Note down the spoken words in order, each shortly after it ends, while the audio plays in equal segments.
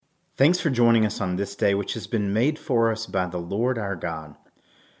Thanks for joining us on this day, which has been made for us by the Lord our God.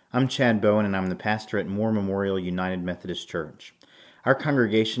 I'm Chad Bowen, and I'm the pastor at Moore Memorial United Methodist Church. Our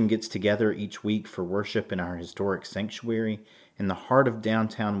congregation gets together each week for worship in our historic sanctuary in the heart of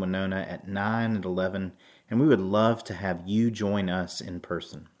downtown Winona at 9 and 11, and we would love to have you join us in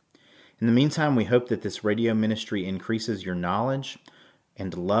person. In the meantime, we hope that this radio ministry increases your knowledge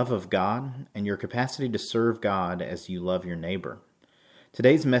and love of God and your capacity to serve God as you love your neighbor.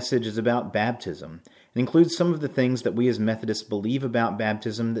 Today's message is about baptism. It includes some of the things that we as Methodists believe about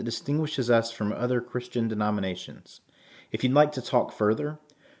baptism that distinguishes us from other Christian denominations. If you'd like to talk further,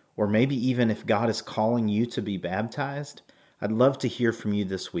 or maybe even if God is calling you to be baptized, I'd love to hear from you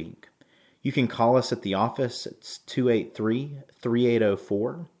this week. You can call us at the office. It's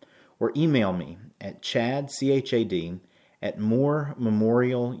 283-3804, or email me at chad, at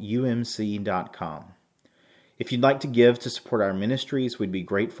moorememorialumc.com. If you'd like to give to support our ministries, we'd be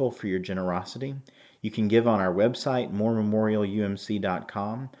grateful for your generosity. You can give on our website,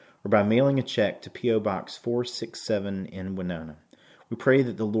 moorememorialumc.com, or by mailing a check to P.O. Box 467 in Winona. We pray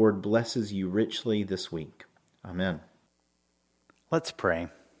that the Lord blesses you richly this week. Amen. Let's pray.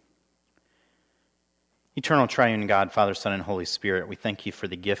 Eternal triune God, Father, Son, and Holy Spirit, we thank you for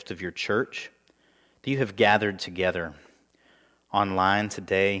the gift of your church, that you have gathered together online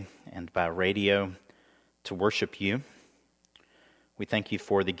today and by radio to worship you. We thank you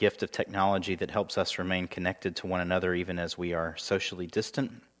for the gift of technology that helps us remain connected to one another even as we are socially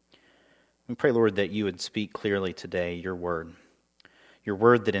distant. We pray, Lord, that you would speak clearly today your word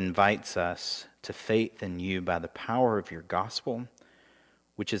that invites us to faith in you by the power of your gospel,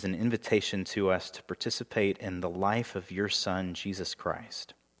 which is an invitation to us to participate in the life of your Son, Jesus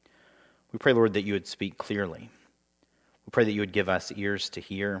Christ. We pray, Lord, that you would speak clearly. We pray that you would give us ears to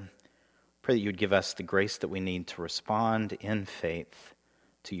hear. Pray that you would give us the grace that we need to respond in faith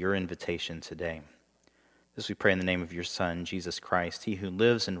to your invitation today. This we pray in the name of your Son, Jesus Christ, he who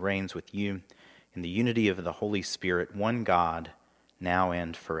lives and reigns with you in the unity of the Holy Spirit, one God, now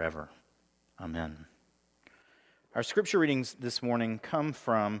and forever. Amen. Our scripture readings this morning come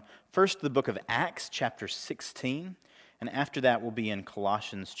from first the book of Acts, chapter 16, and after that we'll be in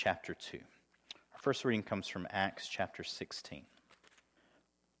Colossians, chapter 2. Our first reading comes from Acts, chapter 16.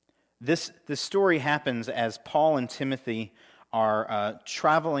 This story happens as Paul and Timothy are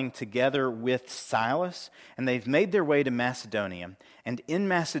traveling together with Silas, and they've made their way to Macedonia. And in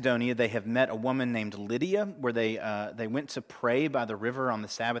Macedonia, they have met a woman named Lydia, where they went to pray by the river on the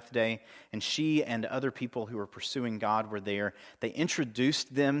Sabbath day, and she and other people who were pursuing God were there. They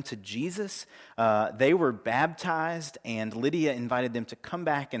introduced them to Jesus. They were baptized, and Lydia invited them to come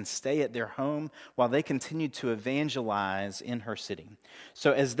back and stay at their home while they continued to evangelize in her city.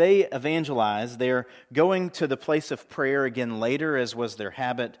 So as they evangelize, they're going to the place of prayer again later, as was their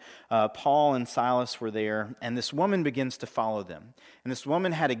habit. Paul and Silas were there, and this woman begins to follow them. And this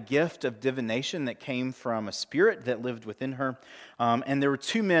woman had a gift of divination that came from a spirit that lived within her. And there were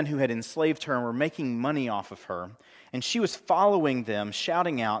two men who had enslaved her and were making money off of her. And she was following them,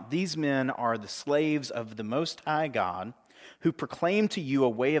 shouting out, "These men are the slaves of the Most High God, who proclaim to you a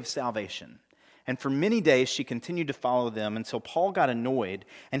way of salvation." And for many days she continued to follow them until Paul got annoyed,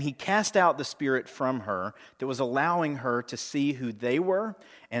 and he cast out the spirit from her that was allowing her to see who they were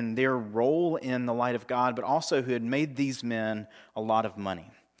and their role in the light of God, but also who had made these men a lot of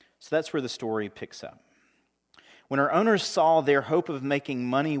money. So that's where the story picks up. When her owners saw their hope of making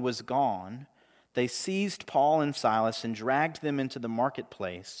money was gone, they seized Paul and Silas and dragged them into the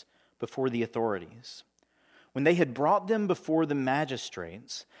marketplace before the authorities. When they had brought them before the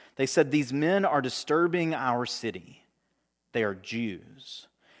magistrates, they said, "These men are disturbing our city. They are Jews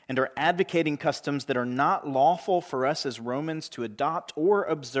and are advocating customs that are not lawful for us as Romans to adopt or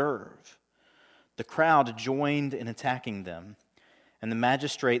observe." The crowd joined in attacking them, and the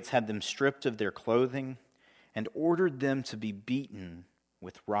magistrates had them stripped of their clothing and ordered them to be beaten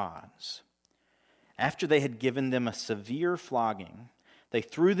with rods. After they had given them a severe flogging, they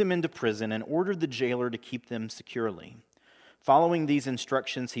threw them into prison and ordered the jailer to keep them securely. Following these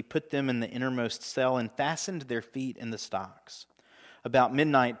instructions, he put them in the innermost cell and fastened their feet in the stocks. About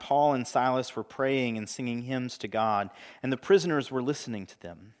midnight, Paul and Silas were praying and singing hymns to God, and the prisoners were listening to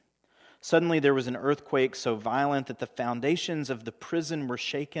them. Suddenly there was an earthquake so violent that the foundations of the prison were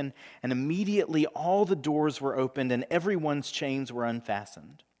shaken, and immediately all the doors were opened and everyone's chains were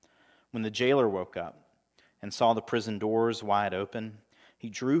unfastened. When the jailer woke up and saw the prison doors wide open, he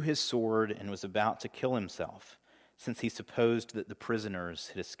drew his sword and was about to kill himself, since he supposed that the prisoners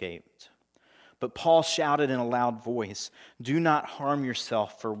had escaped. But Paul shouted in a loud voice, "Do not harm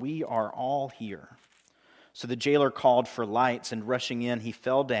yourself, for we are all here." So the jailer called for lights, and rushing in, he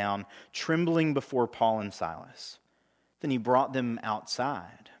fell down, trembling before Paul and Silas. Then he brought them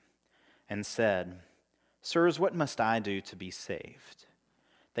outside and said, "Sirs, what must I do to be saved?"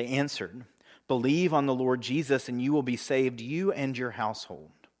 They answered, "Believe on the Lord Jesus, and you will be saved, you and your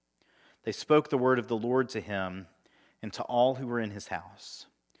household." They spoke the word of the Lord to him and to all who were in his house.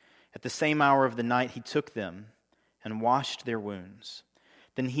 At the same hour of the night he took them and washed their wounds.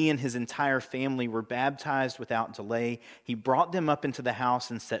 Then he and his entire family were baptized without delay. He brought them up into the house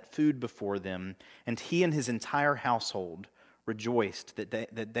and set food before them, and he and his entire household rejoiced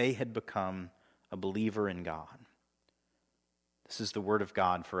that they had become a believer in God. This is the word of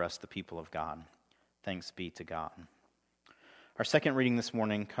God for us, the people of God. Thanks be to God. Our second reading this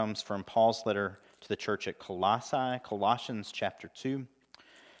morning comes from Paul's letter to the church at Colossae, Colossians chapter 2.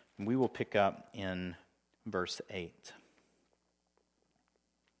 And we will pick up in verse 8.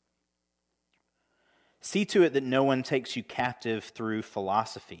 See to it that no one takes you captive through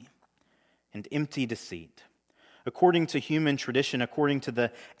philosophy and empty deceit, according to human tradition, according to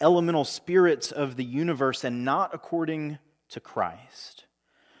the elemental spirits of the universe, and not according to Christ.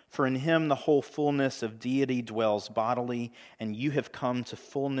 For in him the whole fullness of deity dwells bodily, and you have come to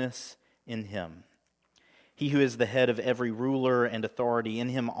fullness in him. He who is the head of every ruler and authority, in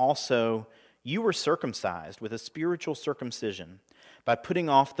him also you were circumcised with a spiritual circumcision, by putting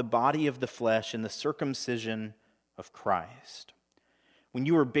off the body of the flesh in the circumcision of Christ. When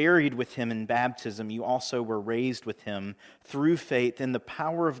you were buried with him in baptism, you also were raised with him through faith in the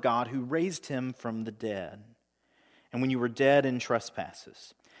power of God who raised him from the dead. And when you were dead in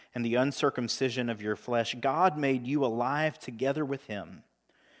trespasses and the uncircumcision of your flesh, God made you alive together with him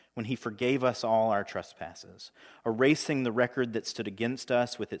when he forgave us all our trespasses, erasing the record that stood against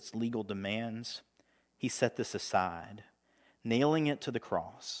us with its legal demands. He set this aside, nailing it to the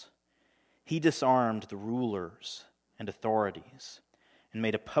cross. He disarmed the rulers and authorities and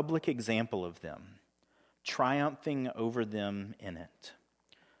made a public example of them, triumphing over them in it.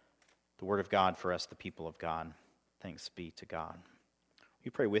 The word of God for us, the people of God. Thanks be to God. Will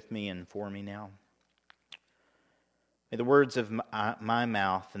you pray with me and for me now? May the words of my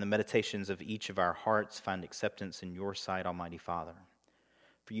mouth and the meditations of each of our hearts find acceptance in your sight, Almighty Father.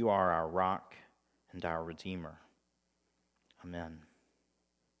 For you are our rock and our Redeemer. Amen.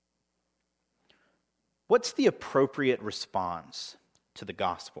 What's the appropriate response to the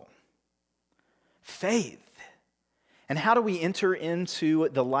gospel? Faith. And how do we enter into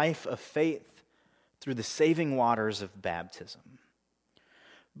the life of faith? Through the saving waters of baptism.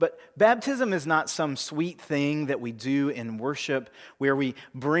 But baptism is not some sweet thing that we do in worship where we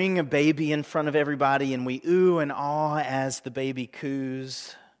bring a baby in front of everybody and we ooh and ah as the baby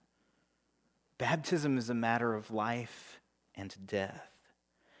coos. Baptism is a matter of life and death.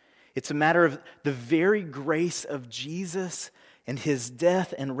 It's a matter of the very grace of Jesus and his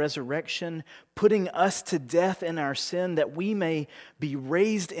death and resurrection, putting us to death in our sin that we may be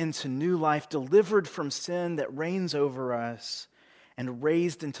raised into new life, delivered from sin that reigns over us, and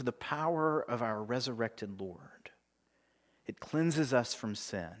raised into the power of our resurrected Lord. It cleanses us from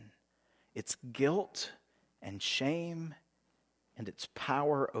sin, its guilt and shame, and its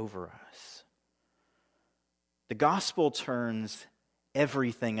power over us. The gospel turns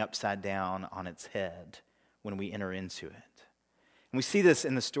everything upside down on its head when we enter into it. And we see this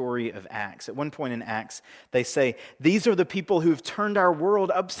in the story of Acts. At one point in Acts, they say, these are the people who've turned our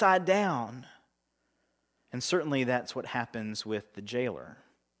world upside down. And certainly that's what happens with the jailer.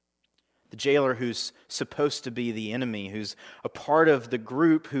 The jailer who's supposed to be the enemy, who's a part of the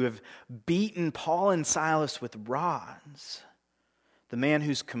group who have beaten Paul and Silas with rods. The man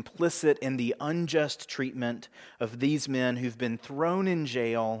who's complicit in the unjust treatment of these men who've been thrown in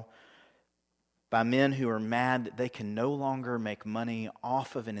jail by men who are mad that they can no longer make money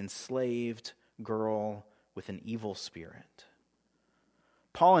off of an enslaved girl with an evil spirit.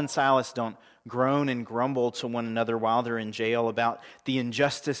 Paul and Silas don't groan and grumble to one another while they're in jail about the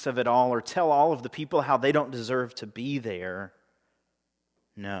injustice of it all or tell all of the people how they don't deserve to be there.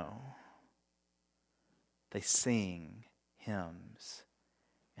 No. They sing hymns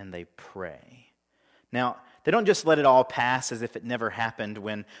and they pray. Now, they don't just let it all pass as if it never happened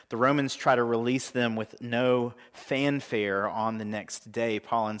when the Romans try to release them with no fanfare on the next day.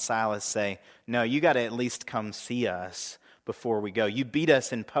 Paul and Silas say, no, you got to at least come see us before we go. You beat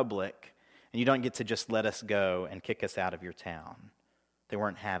us in public, and you don't get to just let us go and kick us out of your town. They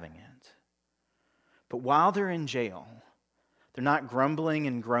weren't having it. But while they're in jail, they're not grumbling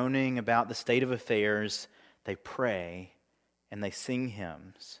and groaning about the state of affairs. They pray and they sing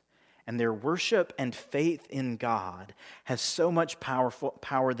hymns. And their worship and faith in God has so much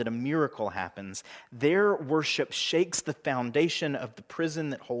power that a miracle happens. Their worship shakes the foundation of the prison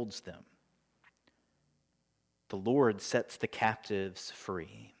that holds them. The Lord sets the captives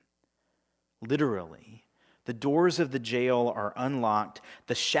free. Literally, the doors of the jail are unlocked.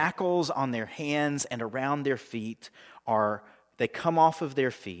 The shackles on their hands and around their feet they come off of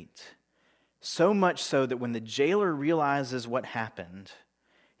their feet. So much so that when the jailer realizes what happened,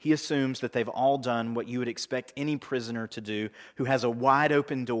 he assumes that they've all done what you would expect any prisoner to do who has a wide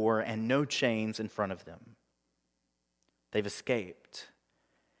open door and no chains in front of them. They've escaped.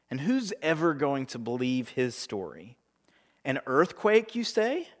 And who's ever going to believe his story? An earthquake, you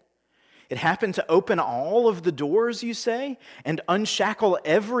say? It happened to open all of the doors, you say? And unshackle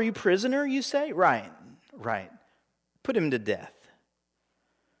every prisoner, you say? Right. Put him to death.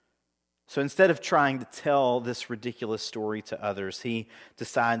 So instead of trying to tell this ridiculous story to others, he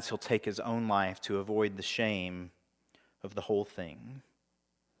decides he'll take his own life to avoid the shame of the whole thing.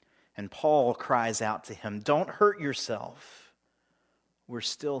 And Paul cries out to him, "Don't hurt yourself. We're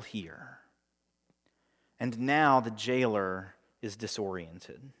still here." And now the jailer is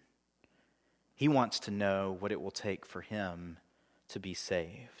disoriented. He wants to know what it will take for him to be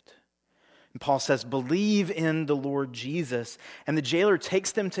saved. And Paul says, "Believe in the Lord Jesus." And the jailer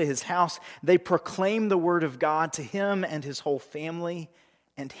takes them to his house. They proclaim the word of God to him and his whole family,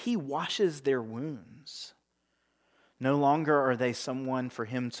 and he washes their wounds. No longer are they someone for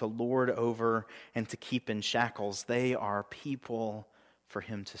him to lord over and to keep in shackles. They are people for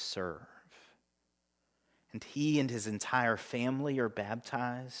him to serve. And he and his entire family are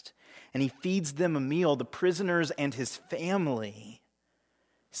baptized, and he feeds them a meal, the prisoners and his family,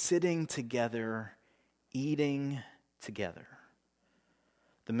 sitting together, eating together.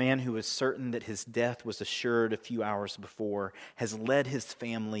 The man who was certain that his death was assured a few hours before has led his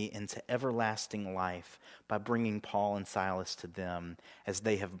family into everlasting life by bringing Paul and Silas to them as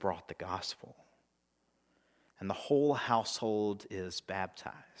they have brought the gospel. And the whole household is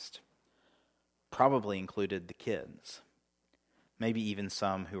baptized. Probably included the kids. Maybe even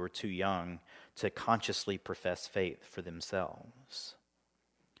some who were too young to consciously profess faith for themselves.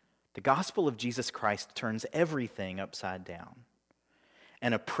 The gospel of Jesus Christ turns everything upside down.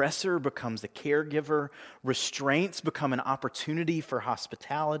 An oppressor becomes a caregiver. Restraints become an opportunity for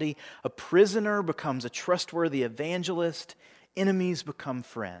hospitality. A prisoner becomes a trustworthy evangelist. Enemies become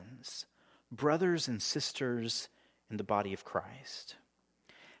friends. Brothers and sisters in the body of Christ.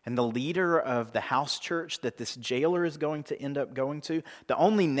 And the leader of the house church that this jailer is going to end up going to, the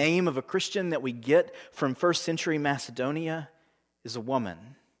only name of a Christian that we get from first century Macedonia, is a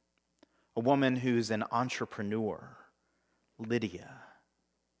woman. A woman who's an entrepreneur, Lydia.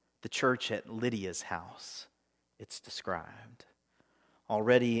 The church at Lydia's house, it's described.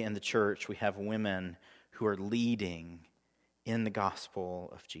 Already in the church, we have women who are leading in the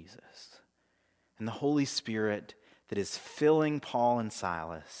gospel of Jesus. And the Holy Spirit that is filling Paul and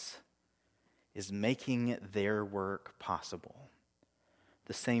Silas is making their work possible.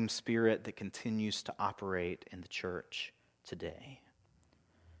 The same Spirit that continues to operate in the church today.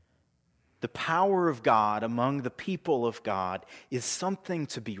 The power of God among the people of God is something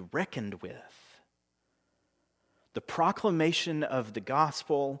to be reckoned with. The proclamation of the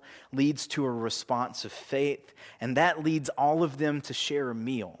gospel leads to a response of faith, and that leads all of them to share a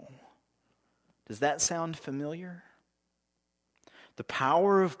meal. Does that sound familiar? The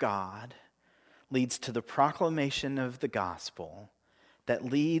power of God leads to the proclamation of the gospel that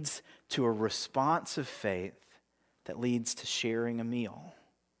leads to a response of faith that leads to sharing a meal.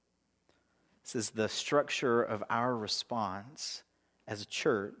 This is the structure of our response as a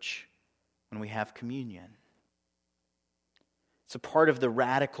church when we have communion. It's a part of the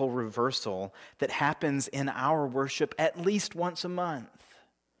radical reversal that happens in our worship at least once a month.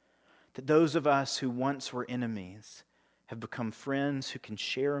 That those of us who once were enemies have become friends who can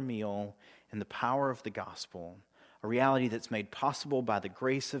share a meal in the power of the gospel, a reality that's made possible by the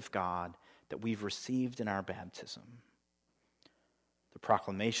grace of God that we've received in our baptism. The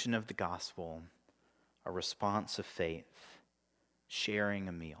proclamation of the gospel, a response of faith, sharing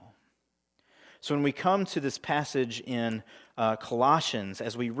a meal. So when we come to this passage in Colossians,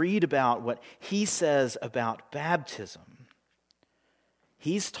 as we read about what he says about baptism,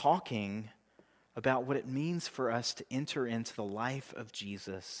 he's talking about what it means for us to enter into the life of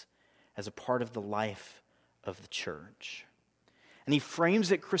Jesus as a part of the life of the church. And he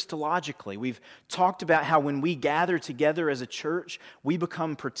frames it Christologically. We've talked about how when we gather together as a church, we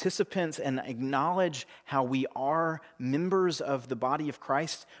become participants and acknowledge how we are members of the body of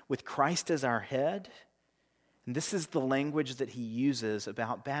Christ with Christ as our head. And this is the language that he uses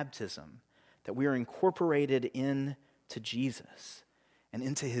about baptism, that we are incorporated into Jesus and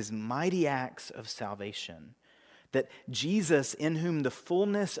into his mighty acts of salvation. That Jesus, in whom the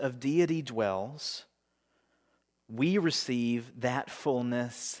fullness of deity dwells, we receive that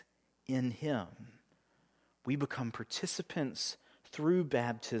fullness in him. We become participants through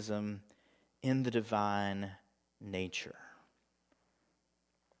baptism in the divine nature.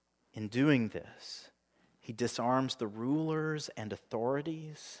 In doing this, he disarms the rulers and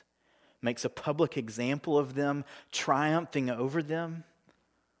authorities, makes a public example of them, triumphing over them.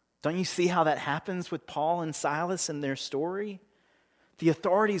 Don't you see how that happens with Paul and Silas and their story? The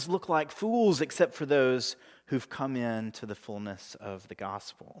authorities look like fools except for those who've come into the fullness of the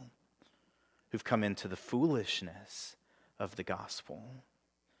gospel, who've come into the foolishness of the gospel.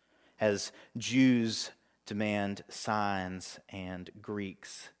 As Jews demand signs and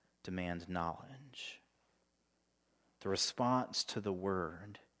Greeks demand knowledge. The response to the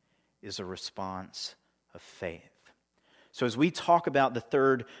word is a response of faith. So as we talk about the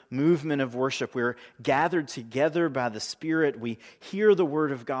third movement of worship, we're gathered together by the Spirit, we hear the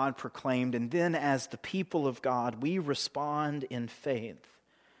word of God proclaimed, and then as the people of God, we respond in faith.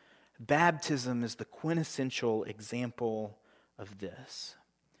 Baptism is the quintessential example of this.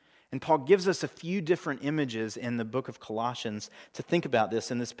 And Paul gives us a few different images in the book of Colossians to think about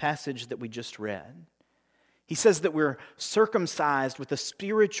this in this passage that we just read. He says that we're circumcised with a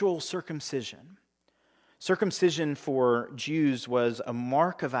spiritual circumcision. Circumcision for Jews was a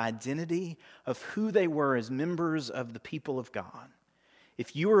mark of identity of who they were as members of the people of God.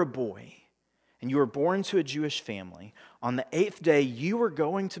 If you were a boy and you were born to a Jewish family, on the 8th day you were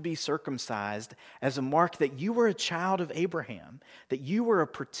going to be circumcised as a mark that you were a child of Abraham, that you were a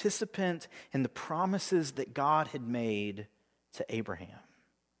participant in the promises that God had made to Abraham.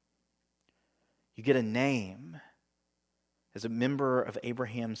 You get a name as a member of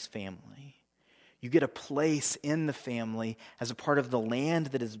Abraham's family. You get a place in the family as a part of the land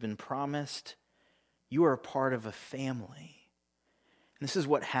that has been promised. You are a part of a family. And this is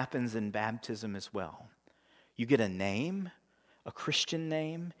what happens in baptism as well. You get a name, a Christian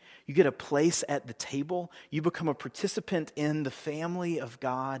name. You get a place at the table. You become a participant in the family of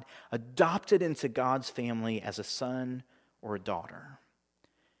God, adopted into God's family as a son or a daughter.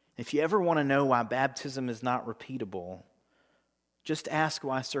 If you ever want to know why baptism is not repeatable, just ask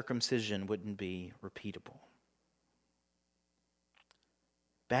why circumcision wouldn't be repeatable.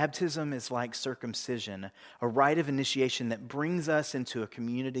 Baptism is like circumcision, a rite of initiation that brings us into a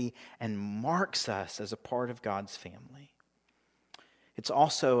community and marks us as a part of God's family. It's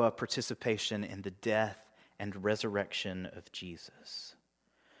also a participation in the death and resurrection of Jesus.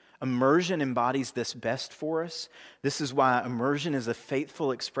 Immersion embodies this best for us. This is why immersion is a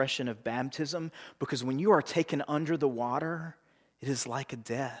faithful expression of baptism, because when you are taken under the water, it is like a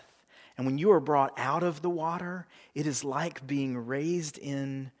death. And when you are brought out of the water, it is like being raised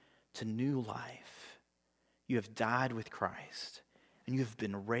into new life. You have died with Christ, and you have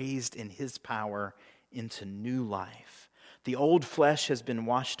been raised in his power into new life. The old flesh has been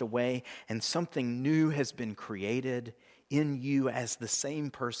washed away, and something new has been created in you as the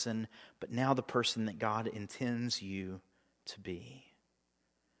same person, but now the person that God intends you to be.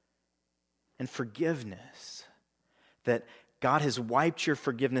 And forgiveness, that God has wiped your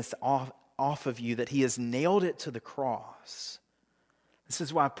forgiveness off of you, that he has nailed it to the cross. This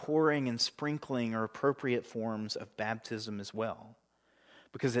is why pouring and sprinkling are appropriate forms of baptism as well,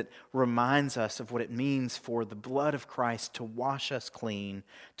 because it reminds us of what it means for the blood of Christ to wash us clean,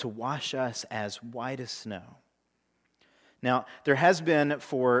 to wash us as white as snow. Now, there has been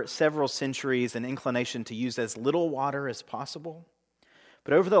for several centuries an inclination to use as little water as possible,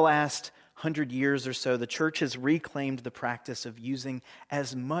 but over the last 100 years or so, the church has reclaimed the practice of using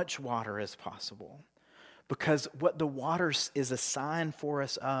as much water as possible. Because what the water is a sign for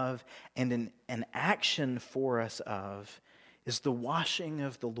us of and an action for us of is the washing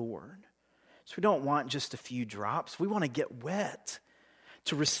of the Lord. So we don't want just a few drops. We want to get wet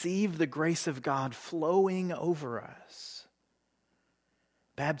to receive the grace of God flowing over us.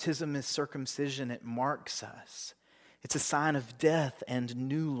 Baptism is circumcision. It marks us. It's a sign of death and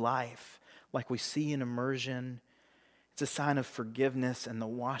new life, like we see in immersion. It's a sign of forgiveness and the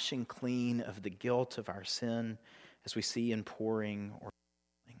washing clean of the guilt of our sin, as we see in pouring or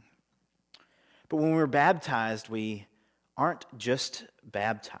filling. But when we're baptized, we aren't just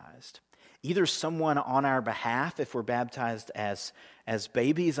baptized. Either someone on our behalf, if we're baptized as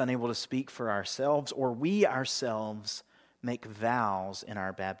babies unable to speak for ourselves, or we ourselves make vows in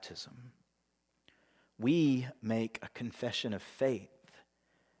our baptism. We make a confession of faith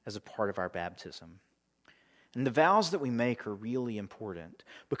as a part of our baptism. And the vows that we make are really important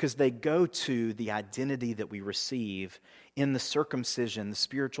because they go to the identity that we receive in the circumcision, the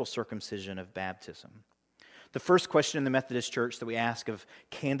spiritual circumcision of baptism. The first question in the Methodist Church that we ask of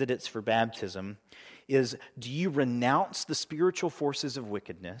candidates for baptism is, do you renounce the spiritual forces of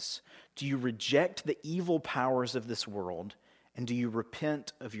wickedness? Do you reject the evil powers of this world? And do you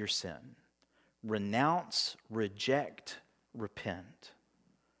repent of your sin? Renounce, reject, repent.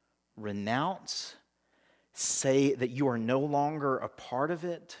 Renounce, say that you are no longer a part of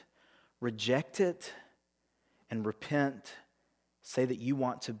it, reject it, and repent, say that you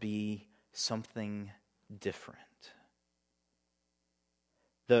want to be something different.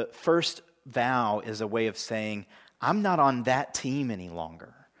 The first vow is a way of saying, I'm not on that team any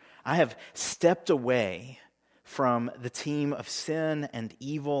longer. I have stepped away from the team of sin and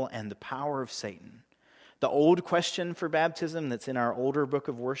evil and the power of Satan. The old question for baptism that's in our older book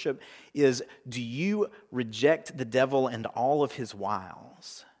of worship is, do you reject the devil and all of his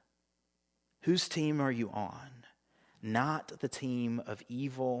wiles? Whose team are you on? Not the team of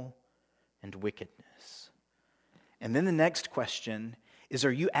evil and wickedness. And then the next question is,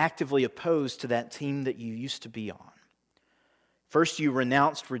 are you actively opposed to that team that you used to be on? First, you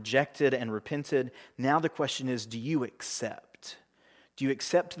renounced, rejected, and repented. Now the question is, do you accept? Do you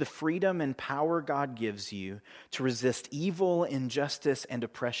accept the freedom and power God gives you to resist evil, injustice, and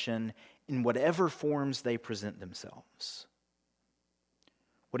oppression in whatever forms they present themselves?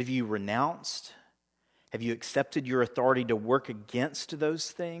 What have you renounced? Have you accepted your authority to work against those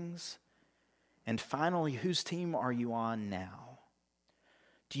things? And finally, whose team are you on now?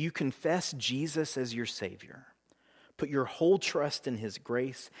 Do you confess Jesus as your Savior? Put your whole trust in His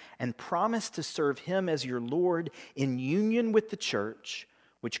grace and promise to serve Him as your Lord in union with the church,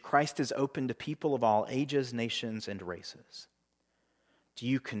 which Christ has opened to people of all ages, nations, and races? Do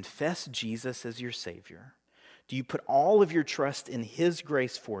you confess Jesus as your Savior? Do you put all of your trust in His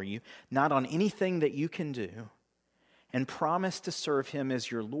grace for you, not on anything that you can do, and promise to serve Him as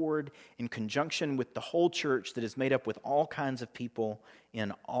your Lord in conjunction with the whole church that is made up with all kinds of people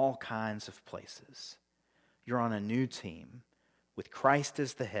in all kinds of places? You're on a new team with Christ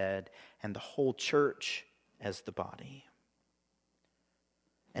as the head and the whole church as the body.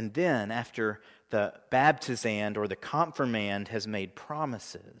 And then, after the baptizand or the confirmand has made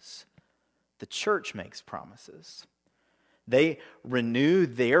promises, the church makes promises. They renew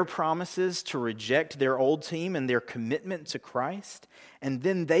their promises to reject their old team and their commitment to Christ, and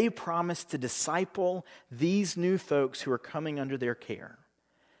then they promise to disciple these new folks who are coming under their care.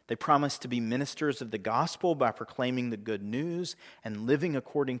 They promise to be ministers of the gospel by proclaiming the good news and living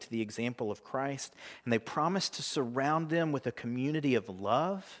according to the example of Christ. And they promise to surround them with a community of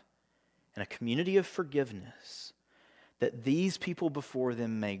love and a community of forgiveness, that these people before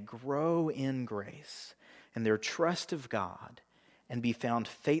them may grow in grace and their trust of God and be found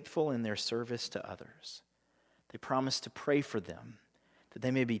faithful in their service to others. They promise to pray for them, that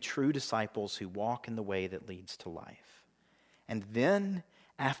they may be true disciples who walk in the way that leads to life. And then,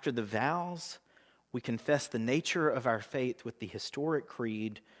 after the vows, we confess the nature of our faith with the historic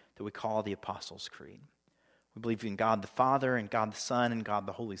creed that we call the Apostles' Creed. We believe in God the Father and God the Son and God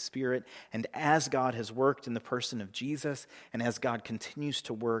the Holy Spirit. And as God has worked in the person of Jesus, and as God continues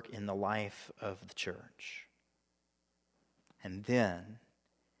to work in the life of the church. And then,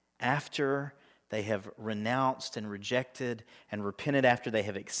 after they have renounced and rejected and repented, after they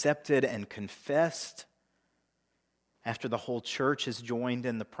have accepted and confessed, after the whole church has joined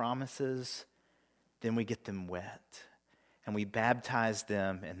in the promises, then we get them wet. And we baptize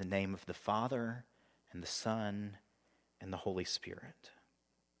them in the name of the Father and the Son and the Holy Spirit.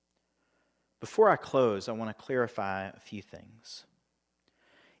 Before I close, I want to clarify a few things.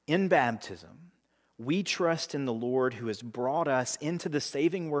 In baptism, we trust in the Lord who has brought us into the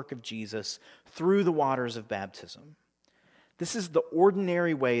saving work of Jesus through the waters of baptism. This is the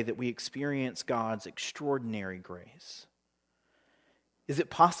ordinary way that we experience God's extraordinary grace. Is it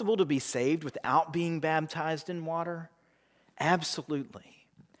possible to be saved without being baptized in water? Absolutely.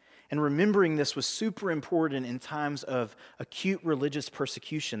 And remembering this was super important in times of acute religious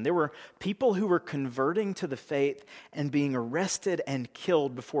persecution. There were people who were converting to the faith and being arrested and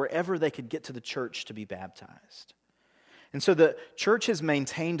killed before ever they could get to the church to be baptized. And so the church has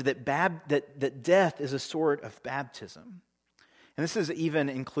maintained that death is a sort of baptism. And this is even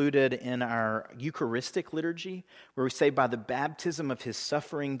included in our Eucharistic liturgy, where we say by the baptism of His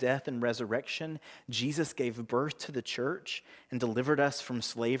suffering, death, and resurrection, Jesus gave birth to the church and delivered us from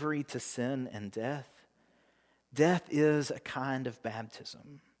slavery to sin and death. Death is a kind of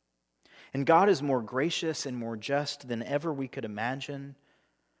baptism. And God is more gracious and more just than ever we could imagine.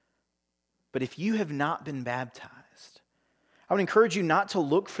 But if you have not been baptized, I would encourage you not to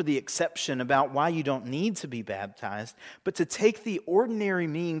look for the exception about why you don't need to be baptized, but to take the ordinary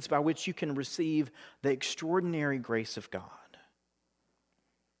means by which you can receive the extraordinary grace of God.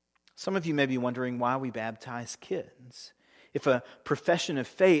 Some of you may be wondering why we baptize kids. If a profession of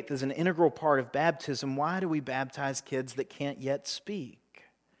faith is an integral part of baptism, why do we baptize kids that can't yet speak?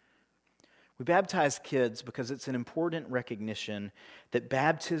 We baptize kids because it's an important recognition that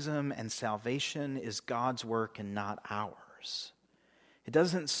baptism and salvation is God's work and not ours. It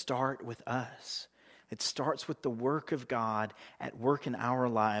doesn't start with us. It starts with the work of God at work in our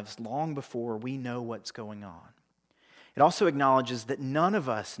lives long before we know what's going on. It also acknowledges that none of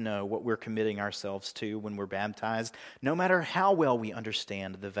us know what we're committing ourselves to when we're baptized, no matter how well we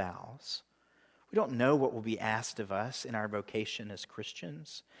understand the vows. We don't know what will be asked of us in our vocation as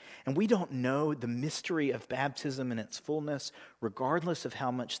Christians, and we don't know the mystery of baptism in its fullness, regardless of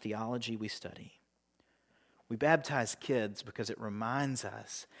how much theology we study. We baptize kids because it reminds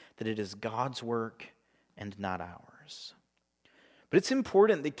us that it is God's work and not ours. But it's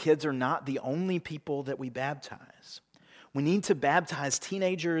important that kids are not the only people that we baptize. We need to baptize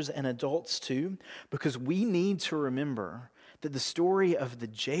teenagers and adults too, because we need to remember that the story of the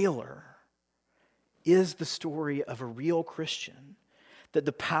jailer is the story of a real Christian, that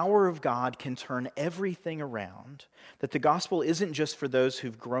the power of God can turn everything around, that the gospel isn't just for those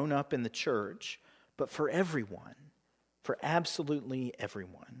who've grown up in the church, but for everyone, for absolutely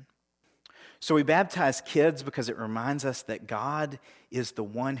everyone. So we baptize kids because it reminds us that God is the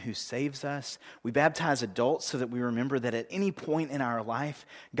one who saves us. We baptize adults so that we remember that at any point in our life,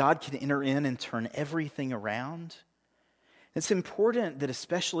 God can enter in and turn everything around. It's important that,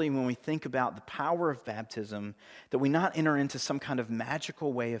 especially when we think about the power of baptism, that we not enter into some kind of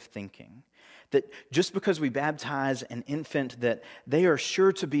magical way of thinking. That just because we baptize an infant, that they are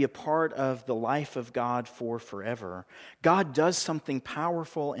sure to be a part of the life of God for forever. God does something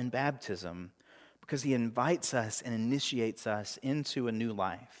powerful in baptism because he invites us and initiates us into a new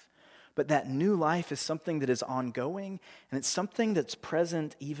life. But that new life is something that is ongoing, and it's something that's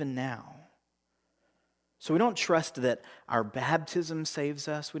present even now. So we don't trust that our baptism saves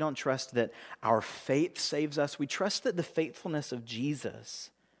us. We don't trust that our faith saves us. We trust that the faithfulness of Jesus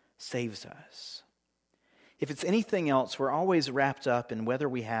saves us. If it's anything else, we're always wrapped up in whether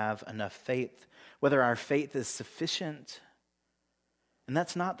we have enough faith, whether our faith is sufficient. And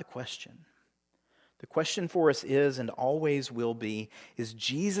that's not the question. The question for us is, and always will be, is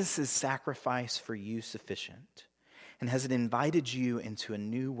Jesus' sacrifice for you sufficient? And has it invited you into a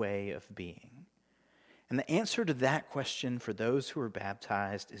new way of being? And the answer to that question for those who are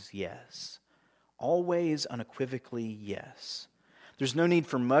baptized is yes. Always, unequivocally, yes. There's no need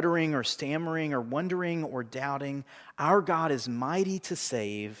for muttering or stammering or wondering or doubting. Our God is mighty to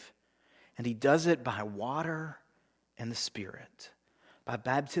save, and he does it by water and the Spirit. By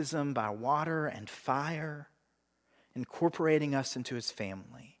baptism, by water and fire, incorporating us into his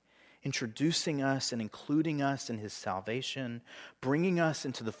family, introducing us and including us in his salvation, bringing us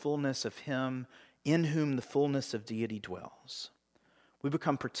into the fullness of him in whom the fullness of deity dwells. We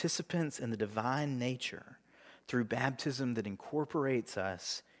become participants in the divine nature through baptism that incorporates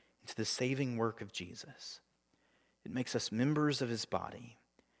us into the saving work of Jesus. It makes us members of his body.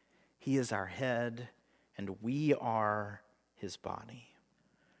 He is our head, and we are his body.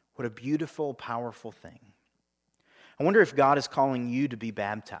 What a beautiful, powerful thing. I wonder if God is calling you to be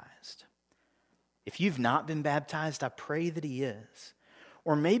baptized. If you've not been baptized, I pray that he is.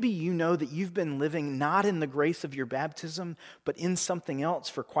 Or maybe you know that you've been living not in the grace of your baptism, but in something else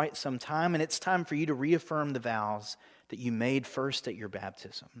for quite some time, and it's time for you to reaffirm the vows that you made first at your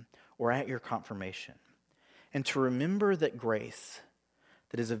baptism or at your confirmation. And to remember that grace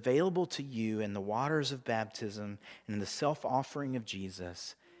that is available to you in the waters of baptism and in the self-offering of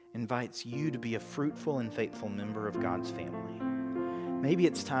Jesus invites you to be a fruitful and faithful member of God's family. Maybe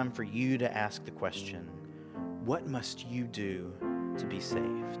it's time for you to ask the question, what must you do to be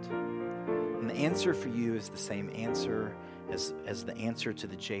saved? And the answer for you is the same answer as the answer to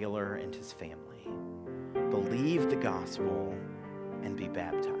the jailer and his family. Believe the gospel and be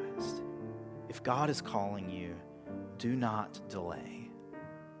baptized. If God is calling you, do not delay.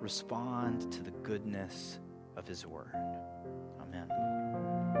 Respond to the goodness of his word. Amen.